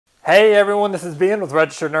Hey everyone, this is Ben with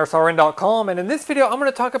RegisteredNurseRN.com, and in this video I'm going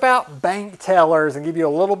to talk about bank tellers and give you a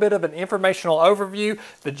little bit of an informational overview,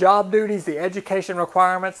 the job duties, the education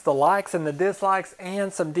requirements, the likes and the dislikes,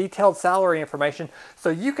 and some detailed salary information so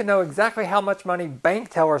you can know exactly how much money bank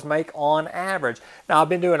tellers make on average. Now I've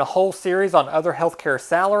been doing a whole series on other healthcare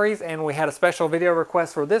salaries and we had a special video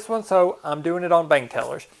request for this one, so I'm doing it on bank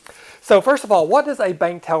tellers. So first of all, what does a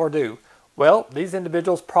bank teller do? Well, these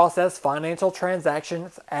individuals process financial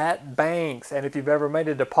transactions at banks, and if you've ever made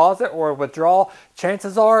a deposit or a withdrawal,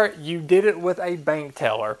 chances are you did it with a bank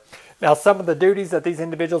teller. Now, some of the duties that these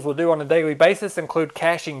individuals will do on a daily basis include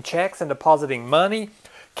cashing checks and depositing money,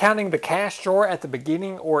 counting the cash drawer at the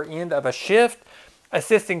beginning or end of a shift,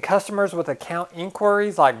 assisting customers with account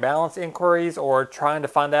inquiries like balance inquiries or trying to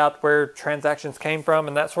find out where transactions came from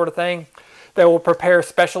and that sort of thing. They will prepare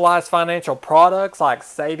specialized financial products like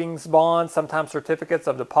savings bonds, sometimes certificates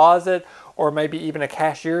of deposit, or maybe even a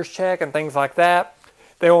cashier's check and things like that.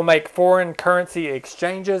 They will make foreign currency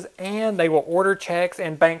exchanges, and they will order checks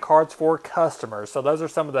and bank cards for customers. So those are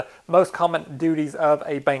some of the most common duties of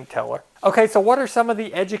a bank teller. Okay, so what are some of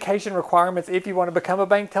the education requirements if you want to become a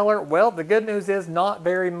bank teller? Well, the good news is not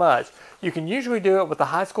very much. You can usually do it with a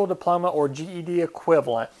high school diploma or GED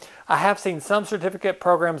equivalent. I have seen some certificate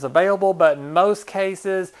programs available, but in most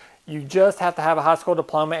cases, you just have to have a high school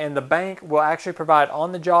diploma, and the bank will actually provide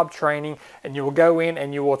on-the-job training, and you will go in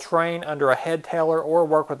and you will train under a head teller or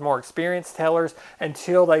work with more experienced tellers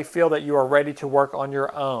until they feel that you are ready to work on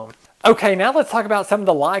your own. Okay, now let's talk about some of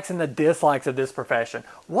the likes and the dislikes of this profession.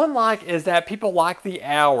 One like is that people like the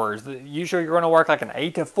hours. Usually you're going to work like an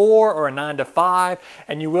 8 to 4 or a 9 to 5,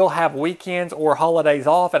 and you will have weekends or holidays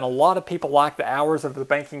off, and a lot of people like the hours of the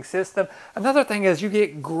banking system. Another thing is you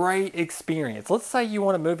get great experience. Let's say you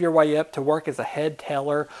want to move your way up to work as a head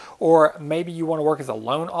teller, or maybe you want to work as a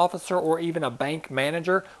loan officer or even a bank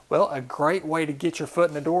manager. Well, a great way to get your foot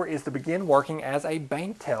in the door is to begin working as a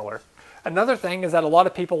bank teller. Another thing is that a lot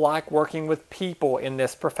of people like working with people in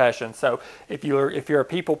this profession. So if you're a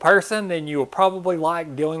people person, then you will probably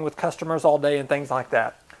like dealing with customers all day and things like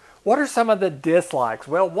that. What are some of the dislikes?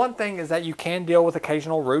 Well, one thing is that you can deal with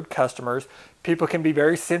occasional rude customers. People can be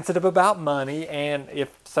very sensitive about money, and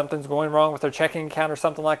if something's going wrong with their checking account or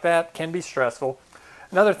something like that, it can be stressful.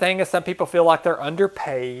 Another thing is some people feel like they're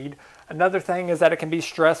underpaid. Another thing is that it can be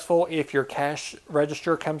stressful if your cash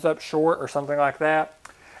register comes up short or something like that.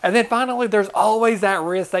 And then finally, there's always that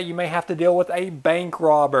risk that you may have to deal with a bank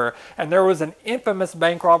robber. And there was an infamous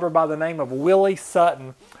bank robber by the name of Willie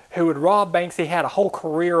Sutton who would rob banks. He had a whole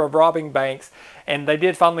career of robbing banks, and they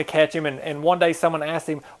did finally catch him. And one day someone asked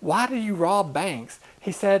him, "Why do you rob banks?"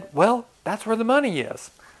 He said, "Well, that's where the money is,"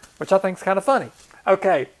 which I think is kind of funny.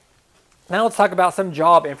 Okay, now let's talk about some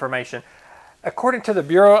job information. According to the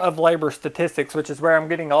Bureau of Labor Statistics, which is where I'm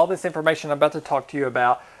getting all this information I'm about to talk to you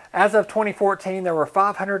about, as of 2014, there were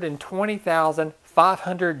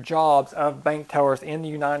 520,500 jobs of bank tellers in the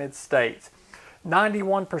United States.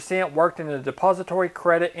 91% worked in the depository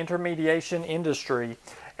credit intermediation industry,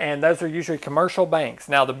 and those are usually commercial banks.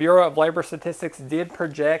 Now, the Bureau of Labor Statistics did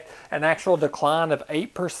project an actual decline of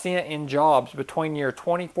 8% in jobs between year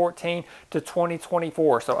 2014 to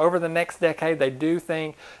 2024. So over the next decade, they do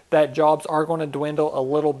think that jobs are going to dwindle a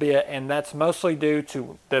little bit, and that's mostly due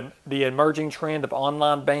to the emerging trend of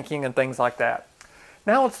online banking and things like that.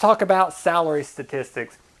 Now let's talk about salary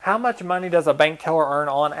statistics. How much money does a bank teller earn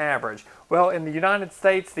on average? Well, in the United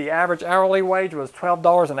States, the average hourly wage was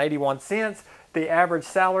 $12.81. The average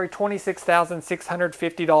salary,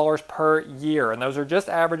 $26,650 per year. And those are just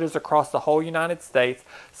averages across the whole United States.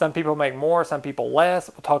 Some people make more, some people less.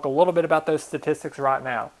 We'll talk a little bit about those statistics right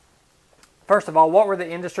now. First of all, what were the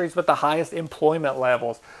industries with the highest employment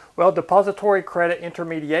levels? Well, depository credit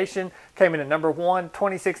intermediation came in at number 1.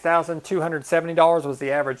 $26,270 was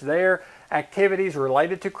the average there. Activities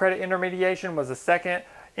related to credit intermediation was the second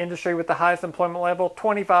industry with the highest employment level.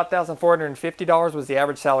 $25,450 was the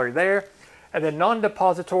average salary there. And then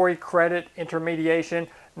non-depository credit intermediation,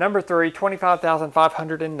 number 3,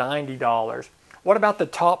 $25,590. What about the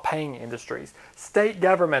top paying industries? State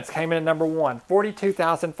governments came in at number 1,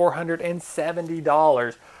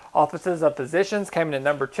 $42,470. Offices of physicians came in at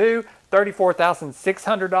number 2,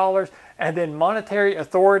 $34,600. And then monetary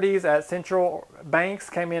authorities at central banks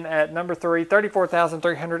came in at number 3,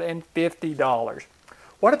 $34,350.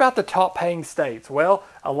 What about the top paying states? Well,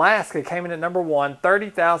 Alaska came in at number 1,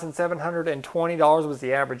 $30,720 was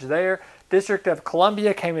the average there. District of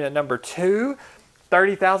Columbia came in at number 2,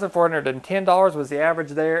 $30,410 was the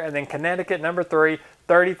average there. And then Connecticut, number 3,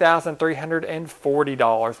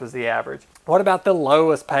 $30,340 was the average. What about the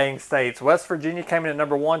lowest paying states? West Virginia came in at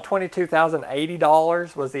number 1,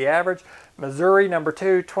 $22,080 was the average. Missouri, number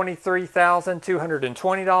 2,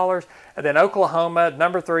 $23,220. And then Oklahoma,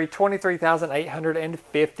 number 3,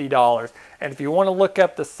 $23,850. And if you want to look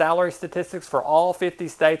up the salary statistics for all 50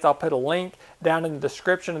 states, I'll put a link down in the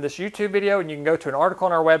description of this YouTube video, and you can go to an article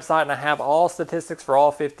on our website, and I have all statistics for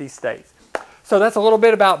all 50 states. So that's a little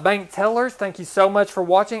bit about bank tellers. Thank you so much for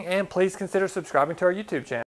watching, and please consider subscribing to our YouTube channel.